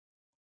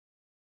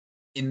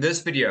In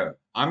this video,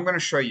 I'm going to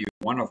show you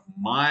one of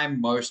my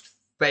most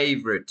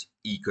favorite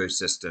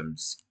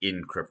ecosystems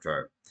in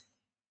crypto.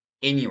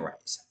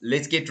 Anyways,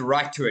 let's get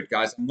right to it,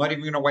 guys. I'm not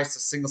even going to waste a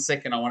single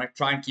second. I want to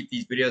try and keep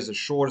these videos as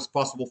short as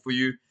possible for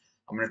you.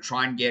 I'm going to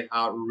try and get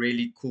out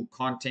really cool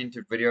content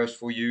of videos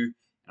for you.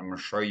 I'm going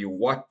to show you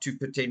what to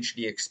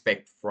potentially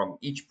expect from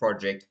each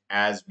project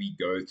as we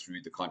go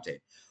through the content.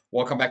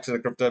 Welcome back to the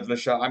Crypto Bliss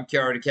Show. I'm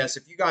Kiara DeCass.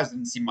 If you guys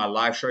didn't see my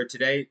live show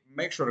today,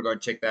 make sure to go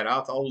and check that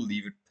out. I'll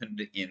leave it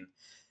pinned in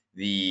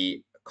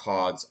the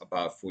cards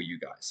above for you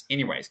guys.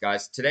 Anyways,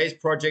 guys, today's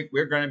project,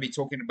 we're going to be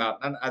talking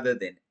about none other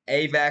than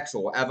AVAX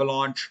or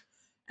Avalanche.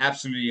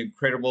 Absolutely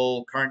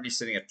incredible. Currently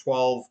sitting at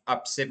 12,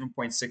 up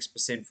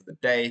 7.6% for the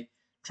day.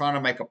 Trying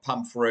to make a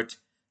pump for it.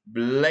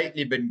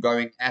 Lately been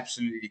going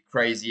absolutely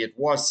crazy. It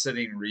was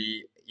sitting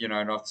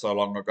not so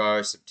long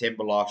ago,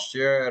 September last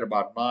year, at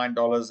about $9,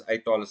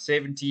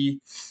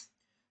 $8.70.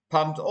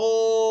 Pumped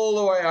all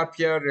the way up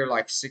here to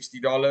like $60,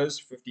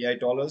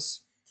 $58.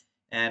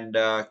 And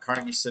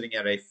currently sitting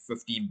at a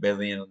 $15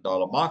 billion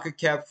market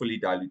cap, fully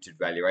diluted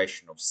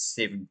valuation of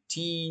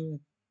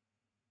 17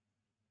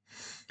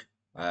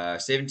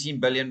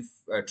 billion,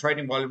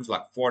 trading volumes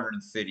like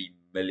 $430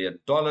 million,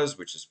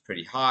 which is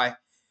pretty high.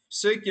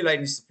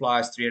 Circulating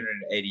supply is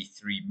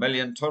 383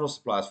 million, total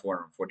supply is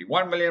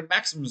 441 million,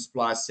 maximum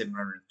supply is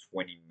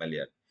 720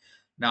 million.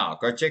 Now,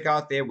 go check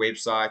out their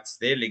websites,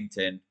 their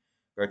LinkedIn.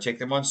 Go check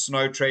them on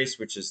Snowtrace,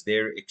 which is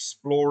their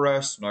Explorer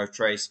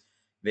Snowtrace,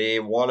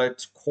 their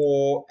wallet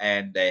core,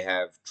 and they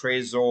have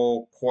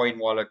Trezor, Coin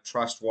Wallet,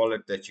 Trust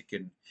Wallet that you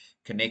can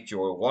connect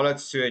your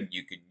wallets to and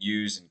you can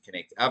use and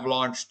connect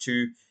Avalanche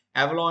to.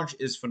 Avalanche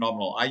is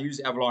phenomenal. I use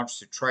Avalanche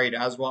to trade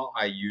as well.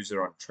 I use it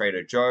on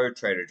Trader Joe.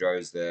 Trader Joe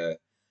is the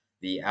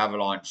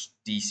Avalanche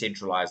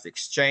decentralized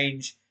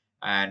exchange.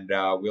 And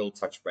we'll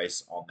touch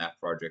base on that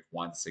project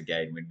once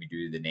again when we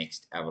do the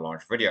next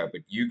Avalanche video.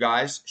 But you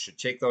guys should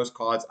check those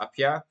cards up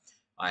here.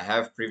 I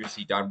have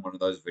previously done one of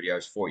those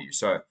videos for you.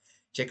 So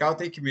check out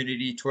their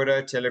community,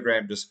 Twitter,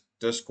 Telegram,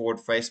 Discord,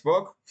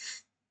 Facebook.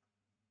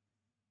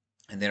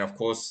 And then, of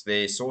course,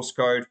 their source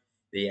code,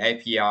 the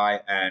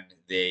API, and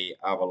the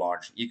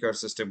Avalanche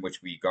ecosystem,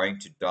 which we're going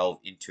to delve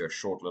into a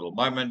short little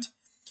moment.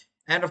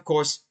 And, of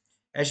course,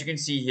 as you can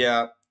see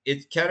here,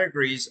 its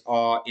categories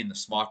are in the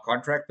smart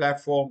contract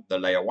platform, the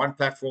layer 1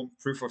 platform,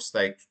 proof of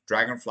stake,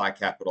 Dragonfly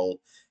Capital,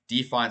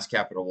 Defiance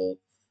Capital,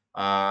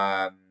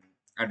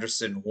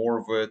 Anderson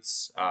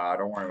Horowitz.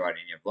 Don't worry about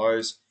any of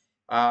those.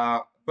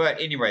 But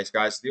anyways,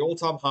 guys, the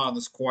all-time high on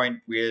this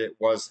coin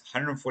was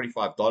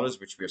 $145,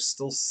 which we're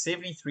still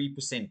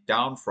 73%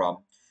 down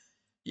from.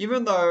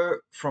 Even though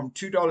from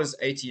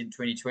 $2.80 in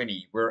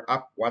 2020, we're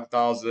up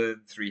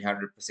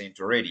 1,300%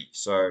 already.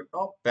 So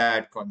not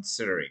bad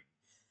considering.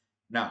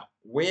 Now,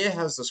 where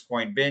has this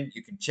coin been?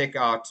 You can check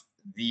out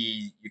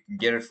you can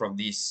get it from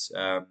these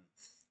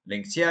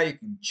links here. You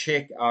can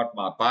check out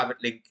my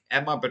Bybit link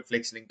and my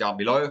Bitflex link down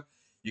below.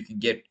 You can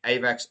get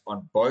AVAX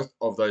on both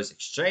of those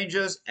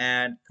exchanges.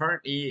 And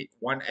currently,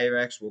 one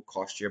AVAX will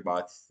cost you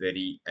about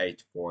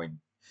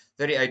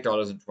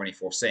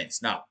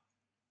 $38.24. Now,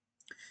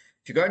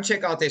 if you go and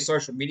check out their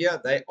social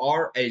media, they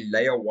are a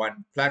layer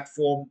 1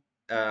 platform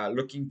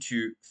looking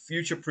to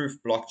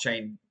future-proof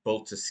blockchain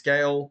built to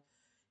scale.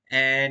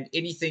 And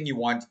anything you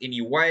want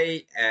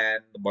anyway,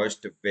 and the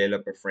most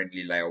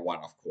developer-friendly layer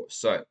 1, of course.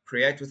 So,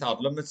 create without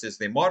limits is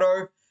their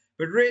motto.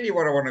 But really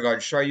what I want to go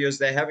and show you is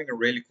they're having a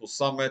really cool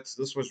summit.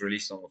 This was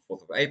released on the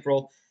 4th of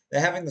April. They're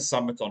having the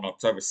summit on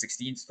October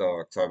 16th to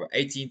October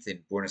 18th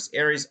in Buenos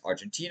Aires,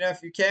 Argentina.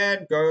 If you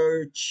can,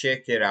 go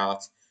check it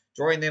out.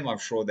 Join them. I'm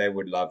sure they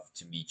would love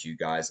to meet you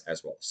guys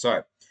as well.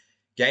 So,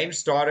 Game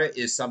Starter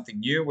is something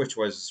new, which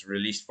was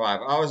released 5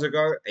 hours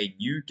ago. A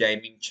new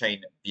gaming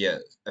chain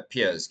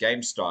appears,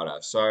 Game Starter.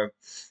 So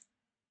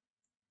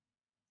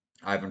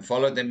I haven't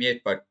followed them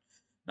yet, but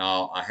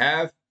now I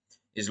have.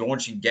 Is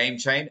launching Game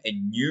Chain, a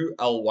new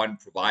L1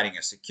 providing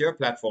a secure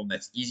platform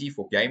that's easy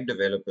for game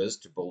developers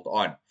to build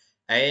on.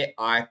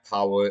 AI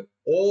powered,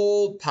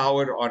 all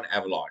powered on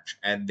Avalanche,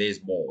 and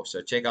there's more.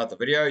 So check out the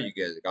video. You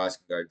guys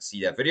can go and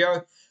see that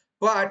video.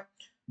 But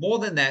more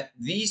than that,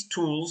 these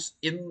tools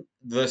in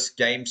this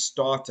Game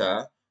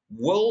Starter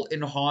will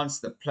enhance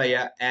the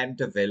player and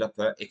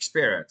developer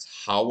experience.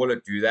 How will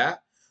it do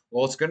that?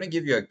 Well, it's going to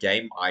give you a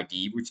game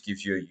ID, which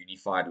gives you a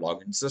unified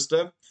login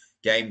system.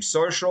 Game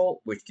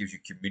Social, which gives you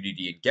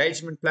community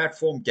engagement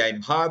platform.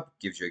 Game Hub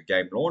gives you a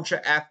game launcher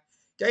app.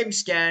 Game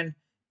Scan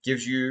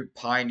gives you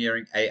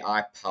pioneering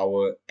AI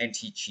power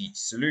anti-cheat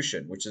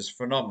solution, which is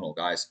phenomenal,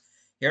 guys.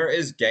 Here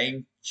is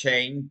Game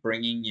Chain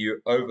bringing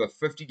you over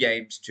 50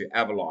 games to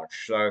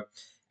Avalanche. So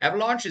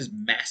Avalanche is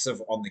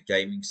massive on the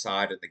gaming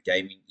side of the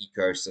gaming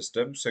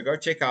ecosystem. So go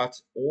check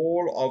out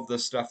all of the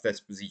stuff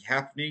that's busy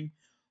happening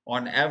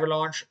on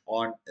Avalanche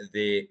on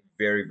the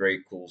very,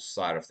 very cool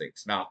side of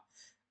things. Now,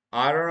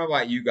 I don't know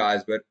about you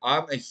guys, but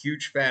I'm a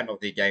huge fan of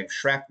the game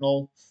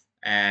Shrapnel,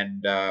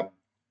 and I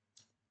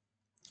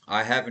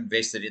have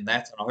invested in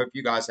that, and I hope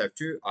you guys have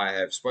too. I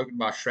have spoken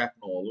about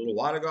Shrapnel a little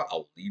while ago.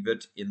 I'll leave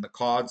it in the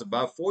cards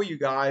above for you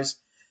guys.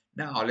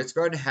 Now, let's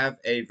go and have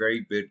a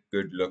very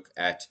good look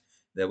at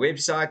the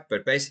website.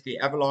 But basically,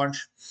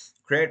 Avalanche,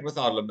 create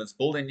without limits,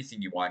 build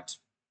anything you want.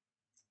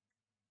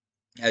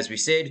 As we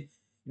said,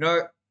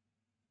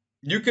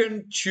 you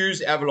can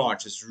choose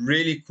Avalanche. It's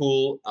really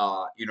cool.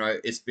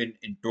 It's been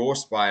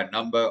endorsed by a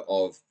number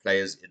of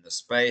players in the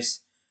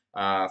space,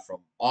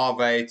 from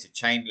Aave to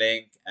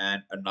Chainlink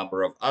and a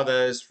number of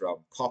others,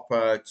 from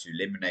Copper to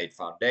Lemonade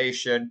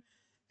Foundation,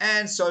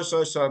 and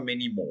so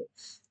many more.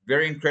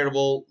 Very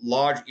incredible,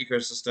 large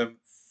ecosystem,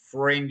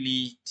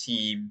 friendly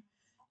team,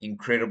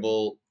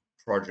 incredible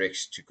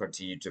projects to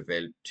continue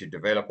to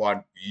develop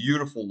on.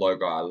 Beautiful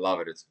logo. I love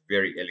it. It's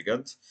very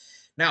elegant.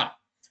 Now,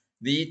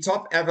 the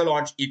top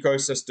Avalanche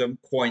ecosystem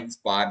coins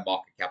by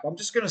market cap. I'm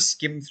just going to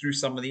skim through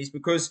some of these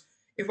because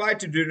if I had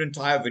to do an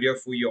entire video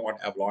for you on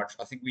Avalanche,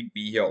 I think we'd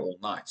be here all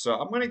night. So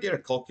I'm going to get a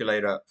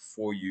calculator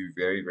for you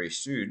very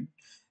soon.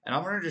 And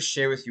I'm going to just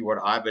share with you what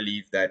I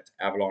believe that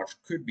Avalanche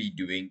could be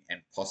doing and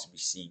possibly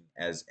seeing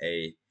as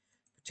a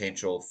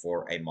potential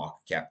for a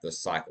market cap this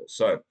cycle.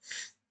 So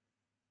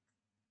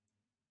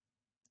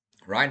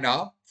right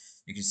now,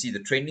 you can see the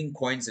trending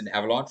coins in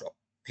Avalanche are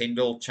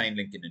Pendle,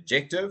 Chainlink, and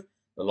Injective.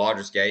 The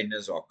largest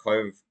gainers are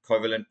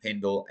Covalent,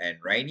 Pendle, and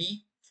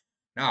Rainy.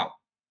 Now,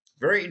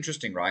 very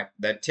interesting, right?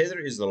 That Tether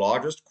is the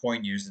largest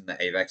coin used in the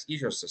AVAX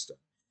ecosystem.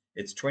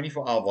 Its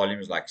 24-hour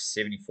volume is like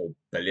 74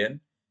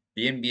 billion.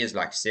 BNB is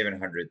like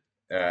 700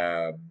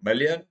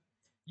 million.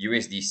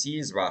 USDC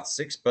is about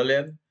 6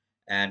 billion.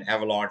 And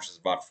Avalanche is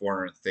about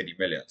 430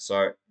 million.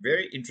 So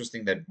very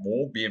interesting that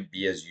more BNB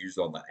is used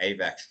on the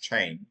AVAX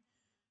chain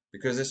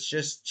because it's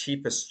just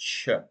cheap as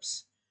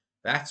chips.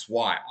 That's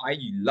why I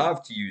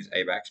love to use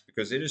AVAX,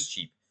 because it is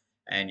cheap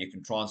and you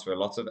can transfer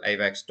lots of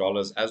AVAX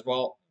dollars as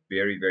well.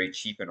 Very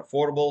cheap and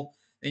affordable.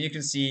 Then you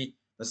can see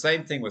the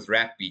same thing with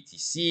Wrap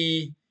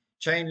BTC,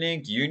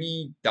 Chainlink,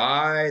 Uni,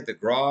 DAI, The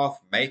Graph,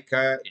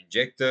 Maker,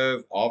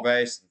 Injective,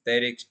 Aave,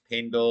 Synthetics,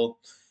 Pendle,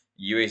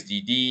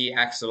 USDD,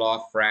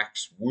 Axelar,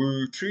 Frax,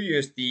 Woo,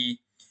 TrueUSD,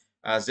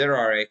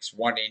 ZeroRX,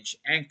 1inch,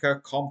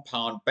 Anchor,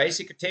 Compound,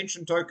 Basic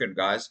Attention Token,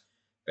 guys.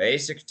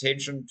 Basic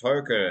Attention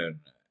Token.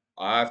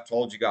 I've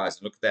told you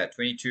guys, look at that,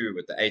 22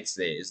 with the 8s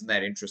there. Isn't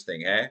that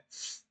interesting, eh?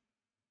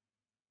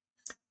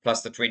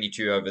 Plus the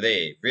 22 over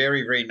there.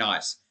 Very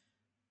nice.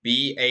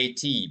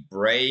 BAT,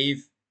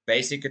 Brave,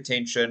 Basic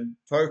Attention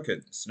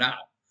Tokens. Now,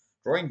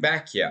 drawing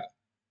back here,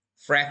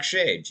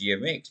 Fraxshare,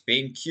 GMX,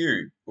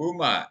 BenQ,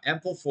 UMA,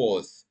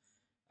 Ampleforth,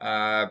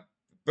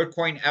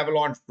 Bitcoin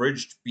Avalanche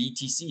Bridged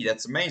BTC.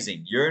 That's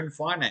amazing. Yearn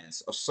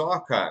Finance,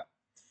 Osaka,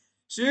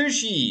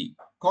 Sushi,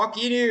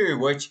 Kokinu,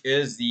 which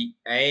is the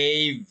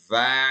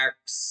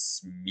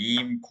AVAX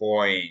meme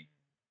coin.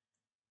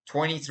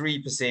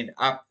 23%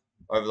 up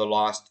over the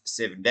last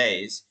 7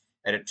 days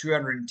at a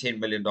 $210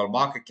 million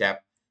market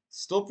cap.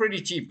 Still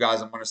pretty cheap,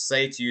 guys. I'm going to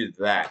say to you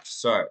that.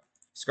 So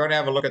let's go and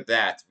have a look at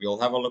that. We'll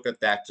have a look at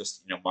that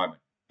just in a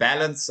moment.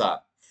 Balancer,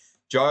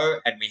 Joe,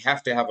 and we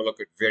have to have a look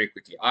at very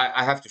quickly.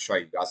 I have to show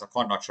you guys. I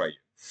can't not show you.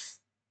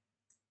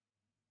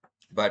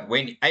 But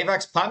when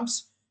AVAX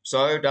pumps,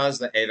 so does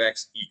the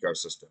AVAX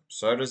ecosystem.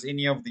 So does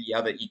any of the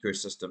other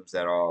ecosystems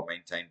that are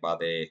maintained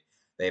by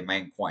their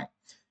main coin.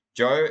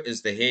 Joe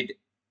is the head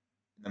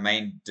in the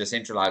main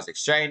decentralized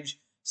exchange.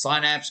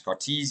 Synapse,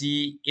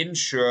 Cartesi,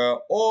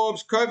 Insure,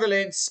 Orbs,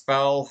 Covalent,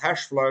 Spell,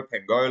 Hashflow,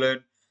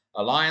 Pangolin,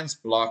 Alliance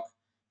Block,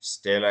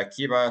 Stellar,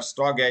 Kiba,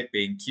 Stargate,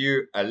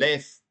 BenQ,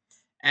 Aleph,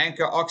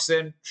 Anchor,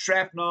 Oxen,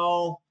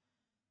 Shrapnel,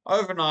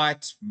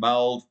 Overnight,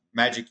 Meld,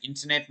 Magic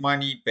Internet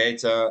Money,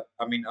 Beta.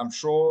 I mean, I'm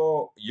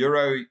sure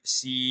Euro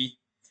C,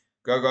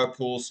 GoGo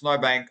Pool,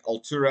 Snowbank,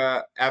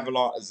 Altura,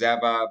 Avalanche,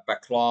 Zaba,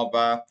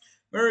 Baklava,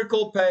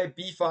 Miracle Pay,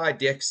 BeFi,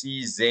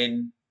 Dexy,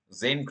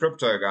 Zen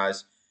Crypto,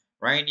 guys.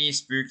 Rainy,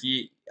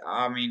 Spooky.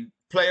 I mean,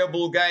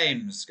 playable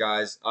games,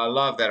 guys. I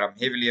love that. I'm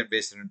heavily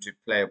invested into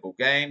playable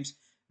games.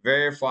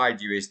 Verified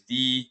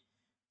USD,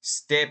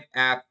 Step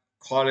App,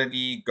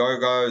 Colony,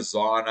 GoGo,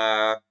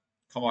 Zana.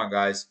 Come on,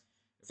 guys.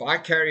 If I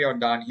carry on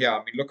down here, I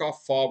mean, look how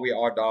far we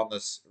are down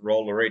this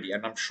roll already.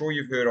 And I'm sure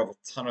you've heard of a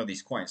ton of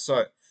these coins.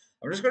 So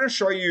I'm just going to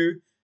show you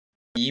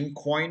meme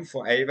coin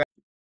for AVAX.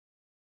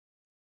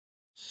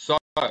 So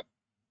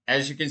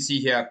as you can see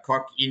here,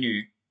 Kok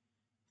Inu,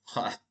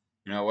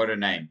 what a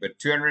name, but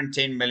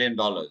 $210 million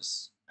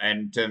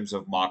in terms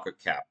of market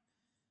cap.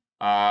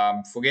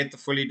 Forget the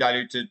fully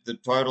diluted, the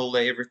total,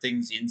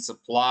 everything's in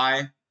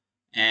supply.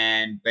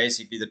 And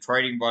basically the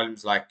trading volume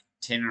is like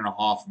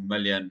 $10.5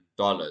 million.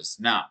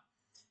 Now,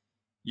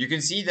 you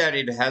can see that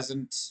it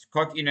hasn't,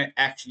 Kokino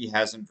actually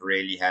hasn't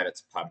really had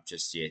its pump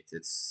just yet.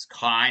 It's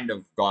kind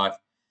of got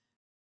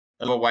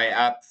a little way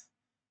up,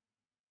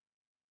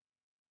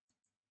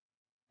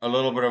 a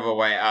little bit of a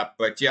way up.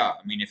 But yeah,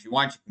 I mean, if you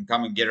want, you can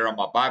come and get it on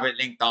my Bybit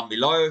link down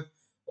below,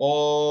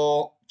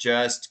 or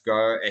just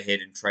go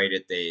ahead and trade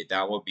it there.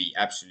 That will be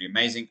absolutely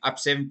amazing. Up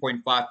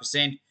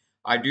 7.5%.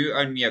 I do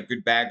own me a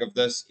good bag of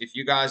this. If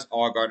you guys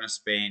are going to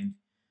spend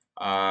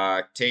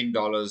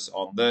 $10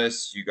 on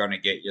this, you're going to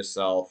get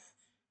yourself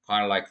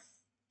kind of like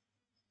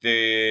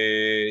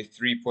the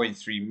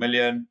 3.3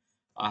 million.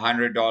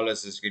 $100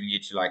 is going to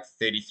get you like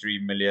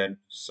 33 million.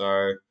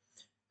 So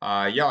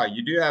yeah,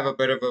 you do have a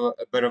bit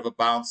of a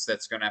bounce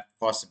that's going to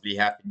possibly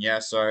happen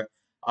here. So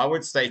I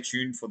would stay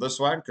tuned for this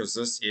one because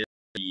this is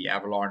the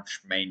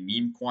Avalanche main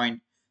meme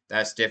coin.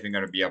 That's definitely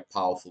going to be a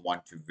powerful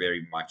one to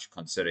very much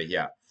consider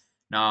here.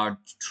 Now,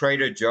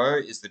 Trader Joe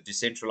is the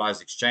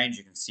decentralized exchange.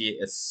 You can see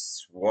it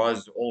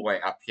was all the way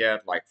up here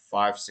at like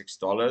 $5,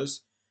 $6.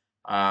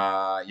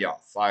 Yeah,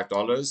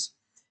 $5,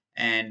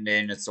 and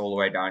then it's all the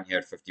way down here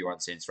at 51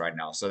 cents right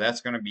now. So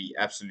that's going to be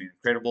absolutely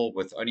incredible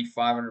with only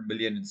 500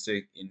 million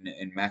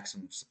in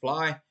maximum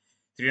supply,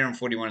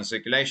 341 in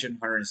circulation,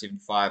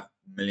 $175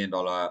 million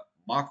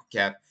market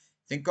cap.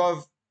 Think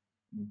of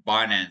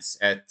Binance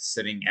at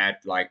sitting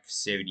at like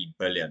 70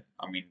 billion.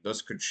 I mean,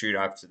 this could shoot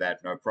up to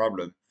that no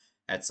problem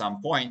at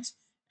some point,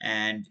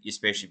 and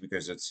especially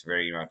because it's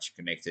very much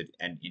connected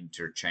and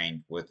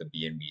interchained with the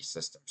BNB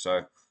system.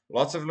 So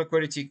lots of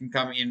liquidity can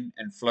come in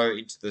and flow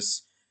into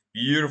this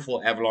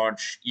beautiful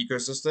Avalanche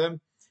ecosystem.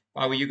 If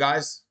I were you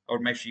guys, I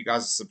would make sure you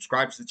guys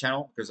subscribe to the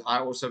channel because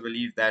I also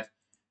believe that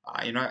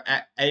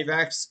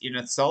AVAX in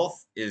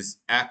itself is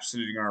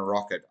absolutely going to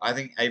rocket. I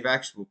think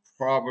AVAX will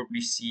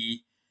probably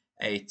see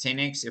a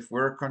 10x if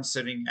we're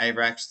considering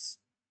AVAX.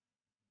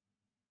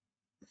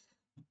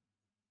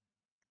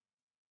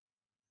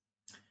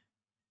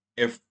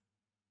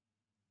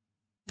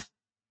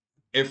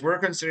 If we're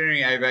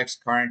considering AVAX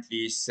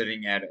currently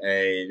sitting at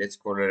a, let's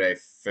call it a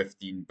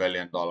 $15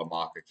 billion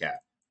market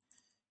cap,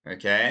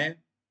 okay,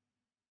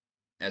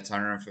 that's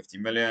 150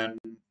 million,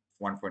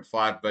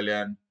 1.5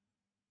 billion,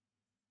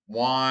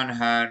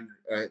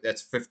 100,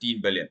 that's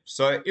 15 billion.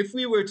 So if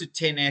we were to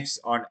 10x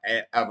on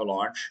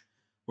Avalanche,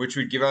 which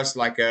would give us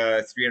like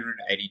a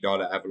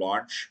 $380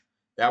 Avalanche,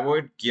 that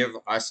would give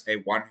us a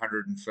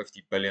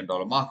 $150 billion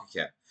market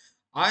cap.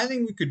 I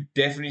think we could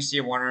definitely see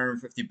a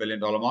 $150 billion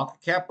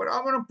market cap, but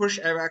I'm going to push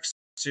AVAX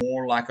to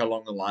more like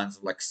along the lines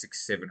of like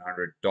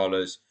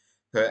 $600-700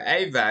 per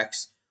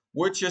AVAX,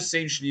 which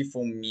essentially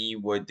for me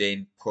would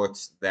then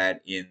put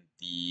that in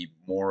the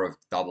more of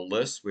double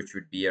this, which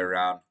would be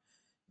around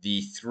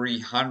the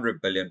 $300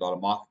 billion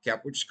market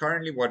cap, which is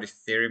currently what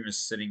Ethereum is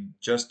sitting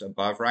just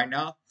above right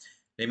now.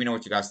 Let me know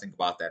what you guys think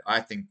about that. I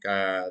think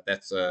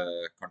that's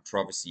a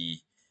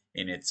controversy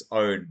in its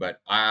own,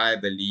 but I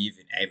believe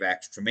in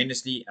AVAX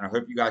tremendously, and I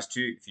hope you guys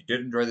too. If you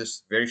did enjoy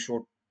this very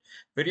short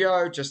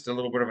video, just a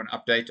little bit of an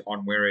update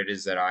on where it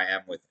is that I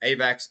am with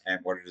AVAX and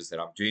what it is that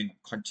I'm doing,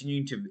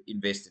 continuing to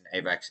invest in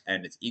AVAX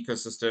and its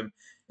ecosystem,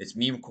 its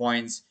meme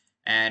coins,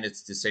 and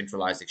its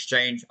decentralized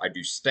exchange. I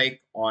do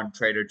stake on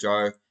Trader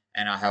Joe,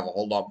 and I have a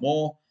whole lot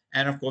more.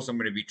 And of course, I'm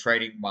going to be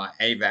trading my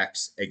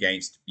AVAX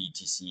against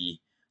BTC.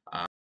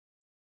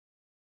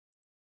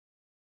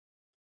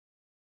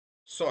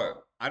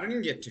 So I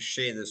didn't get to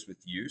share this with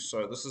you.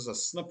 So this is a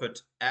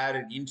snippet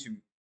added into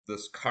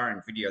this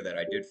current video that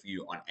I did for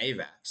you on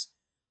AVAX.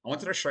 I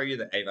wanted to show you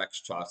the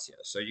AVAX charts here.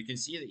 So you can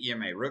see the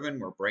EMA ribbon.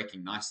 We're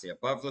breaking nicely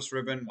above this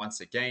ribbon. Once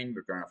again,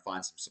 we're going to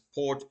find some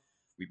support.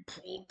 We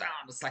pull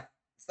down. It's like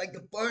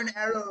the bone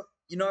arrow.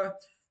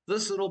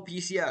 This little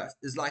piece here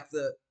is like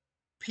the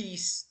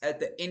piece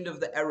at the end of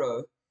the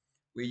arrow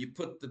where you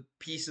put the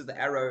piece of the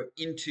arrow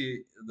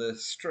into the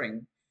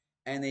string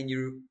and then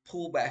you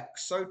pull back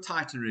so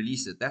tight and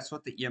release it. That's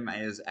what the EMA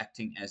is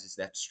acting as, is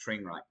that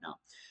string right now.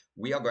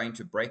 We are going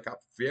to break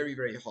up very,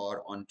 very hard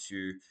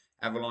onto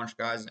Avalanche,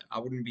 guys. I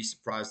wouldn't be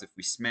surprised if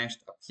we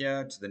smashed up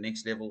here to the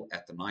next level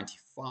at the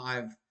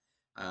 95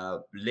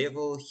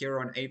 level here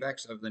on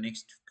AVAX over the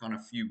next kind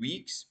of few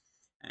weeks,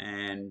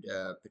 and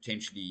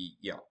potentially,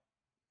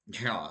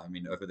 I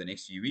mean, over the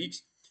next few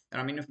weeks. And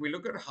I mean, if we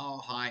look at how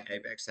high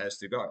AVAX has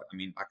to go, I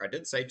mean, like I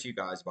did say to you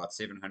guys, about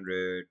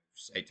 $700,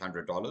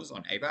 $800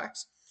 on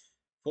AVAX.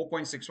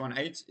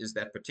 4.618 is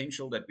that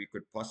potential that we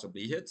could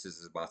possibly hit. This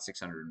is about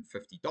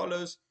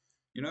 $650.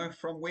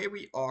 From where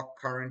we are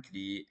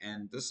currently,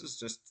 and this is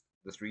just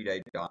the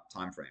 3-day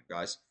time frame,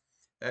 guys.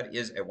 That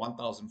is a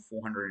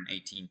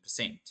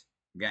 1,418%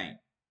 gain.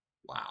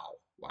 Wow,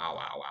 wow,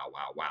 wow, wow,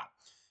 wow, wow.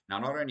 Now,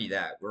 not only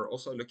that, we're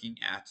also looking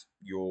at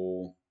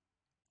your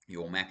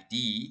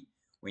MACD.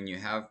 When you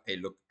have a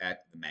look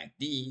at the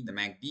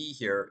MACD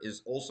here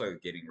is also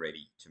getting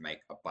ready to make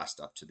a bust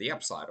up to the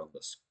upside on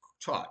this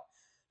chart.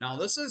 Now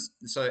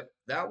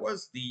that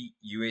was the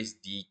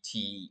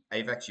USDT,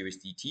 AVAX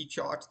USDT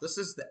chart. This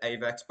is the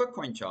AVAX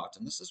Bitcoin chart.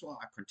 And this is why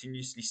I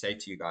continuously say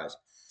to you guys,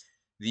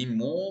 the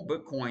more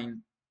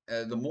Bitcoin,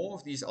 the more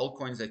of these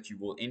altcoins that you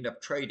will end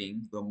up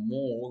trading, the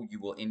more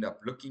you will end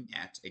up looking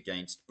at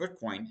against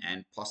Bitcoin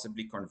and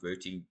possibly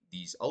converting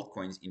these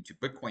altcoins into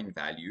Bitcoin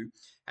value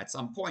at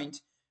some point.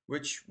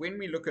 Which, when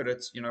we look at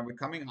it, we're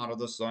coming out of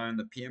the zone.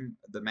 The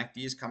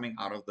MACD is coming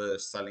out of the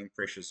selling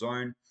pressure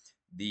zone.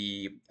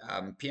 The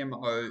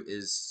PMO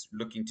is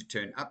looking to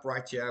turn up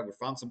right here. We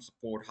found some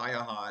support,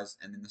 higher highs,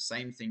 and then the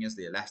same thing as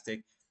the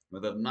elastic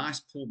with a nice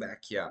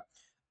pullback here.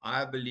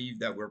 I believe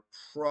that we're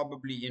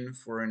probably in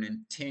for an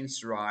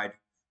intense ride.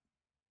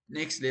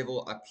 Next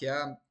level up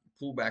here,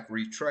 pull back,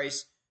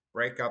 retrace,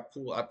 break up,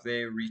 pull up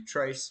there,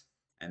 retrace,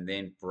 and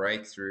then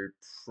break through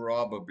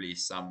probably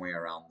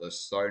somewhere around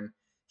this zone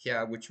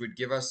here, which would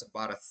give us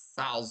about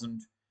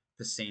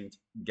 1,000%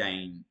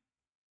 gain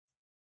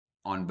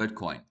on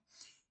Bitcoin.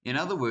 In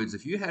other words,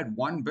 if you had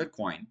one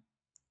Bitcoin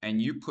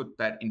and you put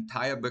that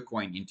entire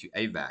Bitcoin into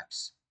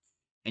AVAX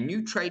and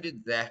you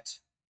traded that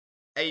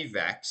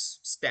AVAX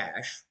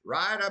stash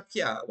right up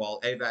here, while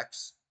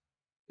AVAX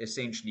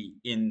essentially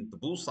in the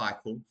bull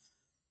cycle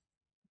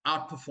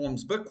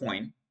outperforms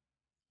Bitcoin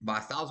by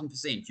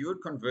 1,000%, you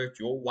would convert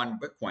your one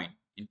Bitcoin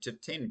into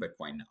 10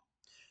 Bitcoin now.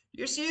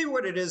 You see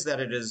what it is that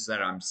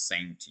I'm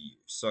saying to you.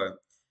 So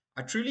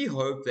I truly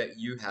hope that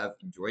you have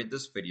enjoyed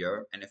this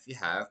video. And if you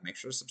have, make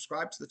sure to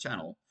subscribe to the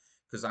channel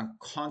because I'm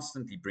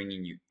constantly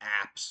bringing you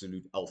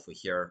absolute alpha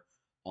here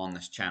on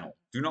this channel.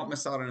 Do not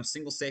miss out on a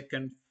single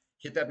second.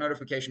 Hit that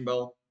notification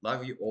bell.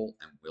 Love you all,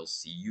 and we'll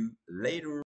see you later.